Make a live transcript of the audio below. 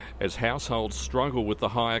As households struggle with the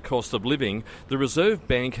higher cost of living, the Reserve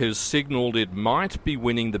Bank has signalled it might be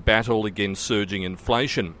winning the battle against surging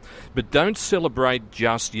inflation. But don't celebrate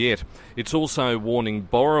just yet. It's also warning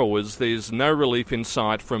borrowers there's no relief in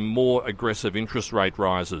sight from more aggressive interest rate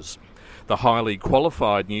rises. The highly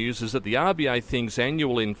qualified news is that the RBA thinks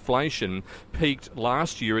annual inflation peaked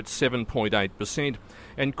last year at 7.8%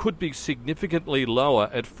 and could be significantly lower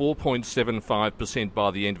at 4.75%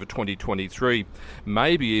 by the end of 2023,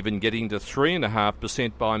 maybe even getting to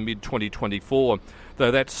 3.5% by mid-2024,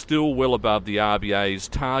 though that's still well above the RBA's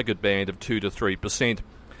target band of 2 to 3%.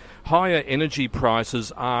 Higher energy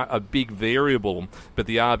prices are a big variable, but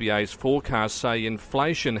the RBA's forecasts say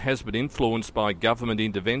inflation has been influenced by government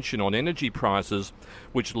intervention on energy prices,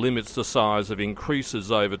 which limits the size of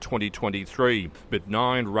increases over 2023. But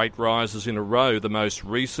 9 rate rises in a row, the most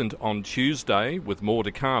recent on Tuesday, with more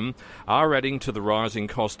to come, are adding to the rising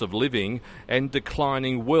cost of living and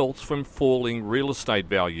declining wealth from falling real estate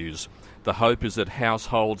values. The hope is that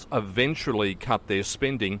households eventually cut their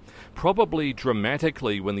spending, probably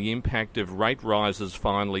dramatically when the impact of rate rises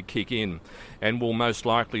finally kick in, and we'll most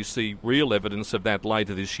likely see real evidence of that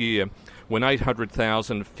later this year when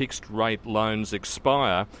 800,000 fixed-rate loans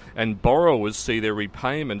expire and borrowers see their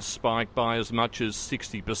repayments spike by as much as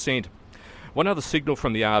 60%. One other signal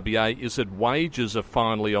from the RBA is that wages are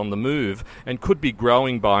finally on the move and could be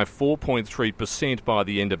growing by 4.3% by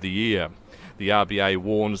the end of the year. The RBA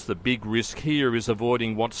warns the big risk here is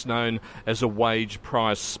avoiding what's known as a wage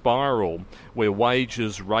price spiral, where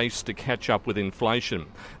wages race to catch up with inflation.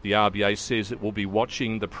 The RBA says it will be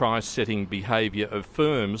watching the price-setting behaviour of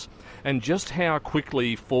firms and just how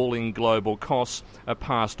quickly falling global costs are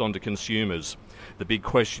passed on to consumers. The big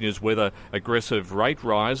question is whether aggressive rate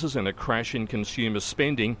rises and a crash in consumer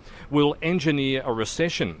spending will engineer a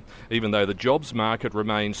recession, even though the jobs market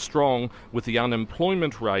remains strong, with the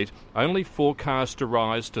unemployment rate only forecast to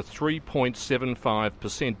rise to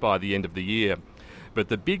 3.75% by the end of the year. But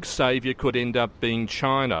the big saviour could end up being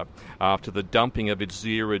China after the dumping of its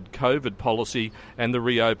zeroed COVID policy and the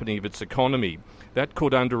reopening of its economy. That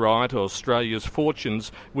could underwrite Australia's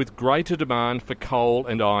fortunes with greater demand for coal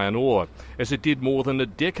and iron ore, as it did more than a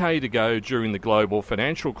decade ago during the global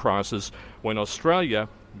financial crisis when Australia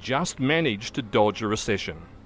just managed to dodge a recession.